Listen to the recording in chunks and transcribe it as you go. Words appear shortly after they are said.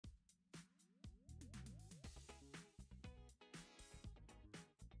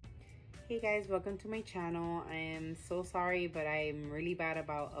Hey guys, welcome to my channel. I am so sorry, but I'm really bad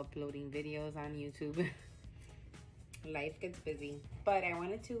about uploading videos on YouTube. Life gets busy, but I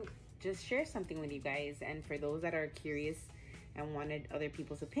wanted to just share something with you guys. And for those that are curious and wanted other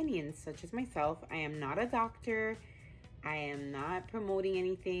people's opinions, such as myself, I am not a doctor. I am not promoting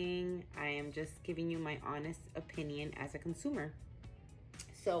anything. I am just giving you my honest opinion as a consumer.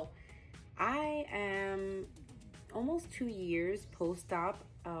 So I am almost 2 years post-op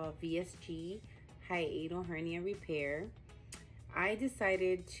VSG hiatal hernia repair. I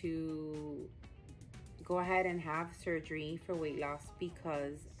decided to go ahead and have surgery for weight loss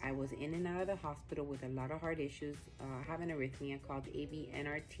because I was in and out of the hospital with a lot of heart issues. I have an arrhythmia called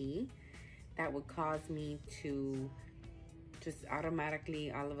AVNRT that would cause me to just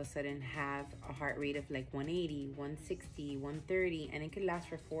automatically all of a sudden have a heart rate of like 180, 160, 130, and it could last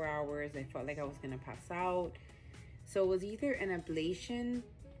for 4 hours. I felt like I was gonna pass out. So it was either an ablation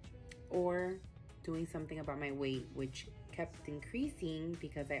or doing something about my weight, which kept increasing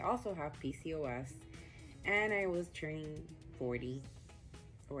because I also have PCOS and I was turning 40,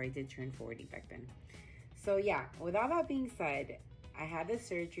 or I did turn 40 back then. So yeah, with all that being said, I had this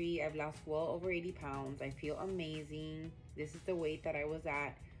surgery. I've lost well over 80 pounds. I feel amazing. This is the weight that I was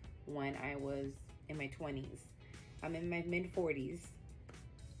at when I was in my 20s. I'm in my mid 40s.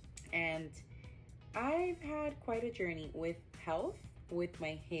 And I've had quite a journey with health, with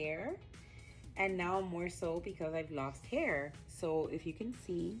my hair, and now more so because I've lost hair. So if you can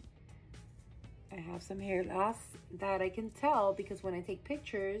see, I have some hair loss that I can tell because when I take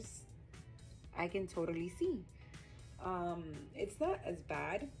pictures, I can totally see. It's not as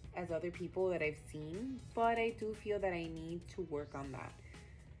bad as other people that I've seen, but I do feel that I need to work on that.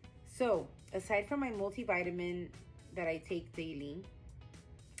 So aside from my multivitamin that I take daily,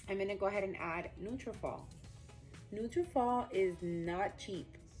 I'm gonna go ahead and add Nutrafol. Nutrafol is not cheap,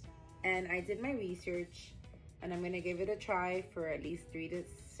 and I did my research and I'm gonna give it a try for at least 3 to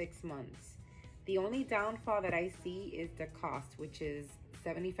 6 months. The only downfall that I see is the cost, which is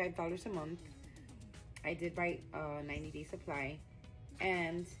 $75 a month. I did buy a 90-day supply,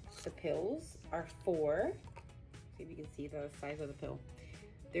 and the pills are 4. See if you can see the size of the pill.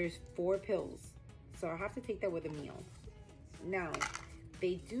 There's 4 pills, so I have to take that with a meal. Now,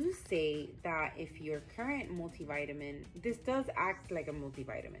 they do say that if your current multivitamin, this does act like a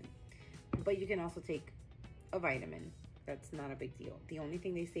multivitamin, but you can also take a vitamin. That's not a big deal. The only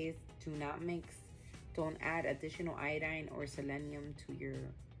thing they say is do not mix, don't add additional iodine or selenium to your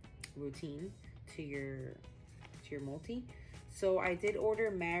routine, to your multi. So I did order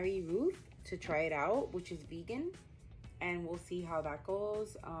Mary Ruth to try it out, which is vegan, and we'll see how that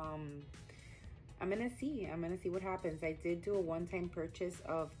goes. I'm gonna see what happens. I did do a one-time purchase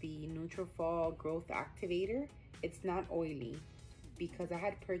of the Nutrafol growth activator. It's not oily because I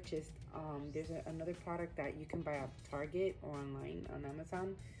had purchased there's another product that you can buy at Target or online on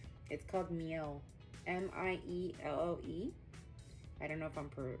Amazon. It's called Miele, M-I-E-L-L-E. I don't know if I'm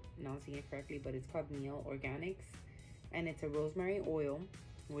pronouncing it correctly, but it's called Miele Organics, and it's a rosemary oil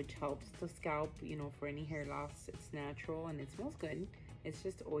which helps the scalp, you know, for any hair loss. It's natural and it smells good. It's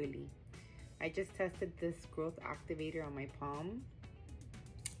just oily. I just tested this growth activator on my palm.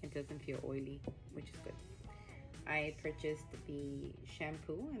 It doesn't feel oily, which is good. I purchased the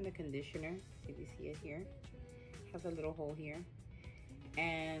shampoo and the conditioner. See if you see it here. It has a little hole here.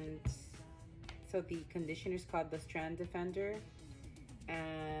 And so the conditioner is called the Strand Defender,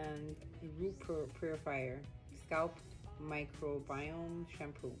 and the Root Purifier Scalp Microbiome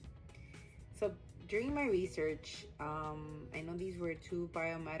Shampoo. So during my research, I know these were 2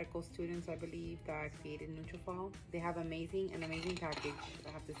 biomedical students, I believe, that created Nutrafol. They have an amazing package,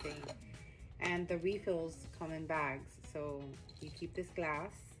 I have to say. And the refills come in bags. So you keep this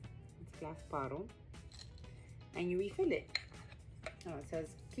glass bottle, and you refill it. Oh, it says,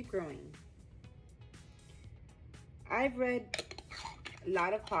 keep growing. I've read a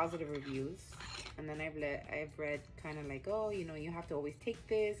lot of positive reviews, and then I've read kind of like, oh, you know, you have to always take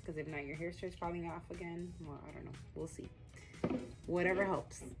this because if not, your hair starts falling off again. Well, I don't know. We'll see. Whatever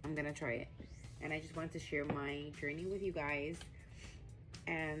helps. I'm gonna try it. And I just wanted to share my journey with you guys,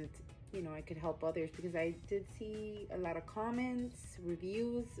 and you know, I could help others because I did see a lot of comments,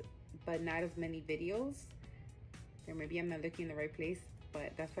 reviews, but not as many videos. Or maybe I'm not looking in the right place,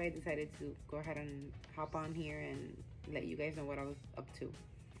 but that's why I decided to go ahead and hop on here and let you guys know what I was up to.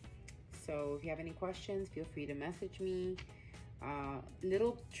 So if you have any questions, feel free to message me.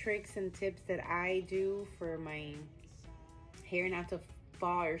 Little tricks and tips that I do for my hair not to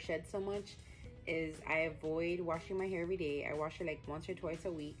fall or shed so much is I avoid washing my hair every day. I wash it like once or twice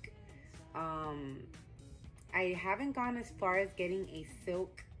a week. I haven't gone as far as getting a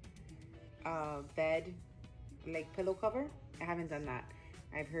silk bed, like pillow cover. I haven't done that.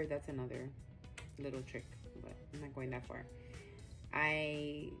 I've heard that's another little trick, but I'm not going that far.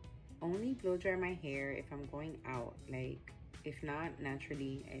 I only blow dry my hair if I'm going out. Like, if not,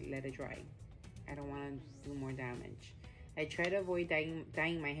 naturally, I let it dry. I don't want to do more damage. I try to avoid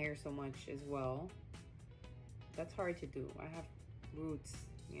dyeing my hair so much as well. That's hard to do. I have roots,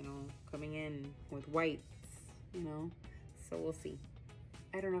 you know, coming in with whites, you know, so we'll see.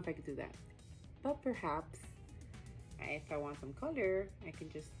 I don't know if I could do that, but perhaps if I want some color, I can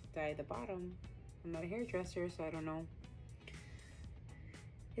just dye the bottom. I'm not a hairdresser, so I don't know.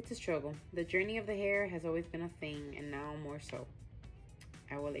 It's a struggle. The journey of the hair has always been a thing, and now more so.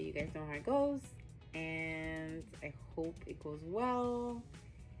 I will let you guys know how it goes, and I hope it goes well.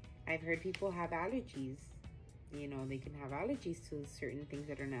 I've heard people have allergies. You know, they can have allergies to certain things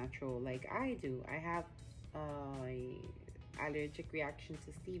that are natural, like I do. I have a allergic reaction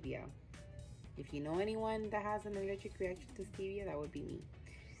to stevia. If you know anyone that has an allergic reaction to stevia, that would be me.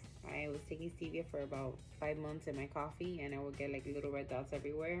 I was taking stevia for about 5 months in my coffee, and I would get like little red dots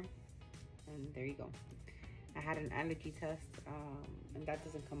everywhere. And there you go. I had an allergy test, and that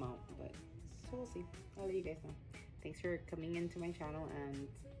doesn't come out, but so we'll see. I'll let you guys know. Thanks for coming into my channel, and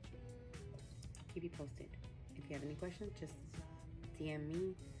I'll keep you posted. If you have any questions, just DM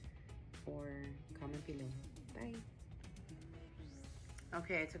me or comment below. Bye.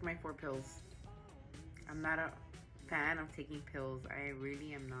 Okay, I took my 4 pills. I'm not a fan of taking pills. I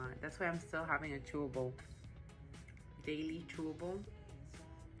really am not. That's why I'm still having a chewable, daily chewable.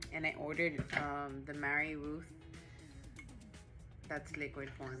 And I ordered the Mary Ruth. That's liquid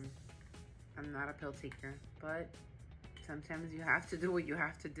form. I'm not a pill taker, but sometimes you have to do what you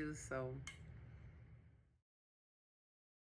have to do, so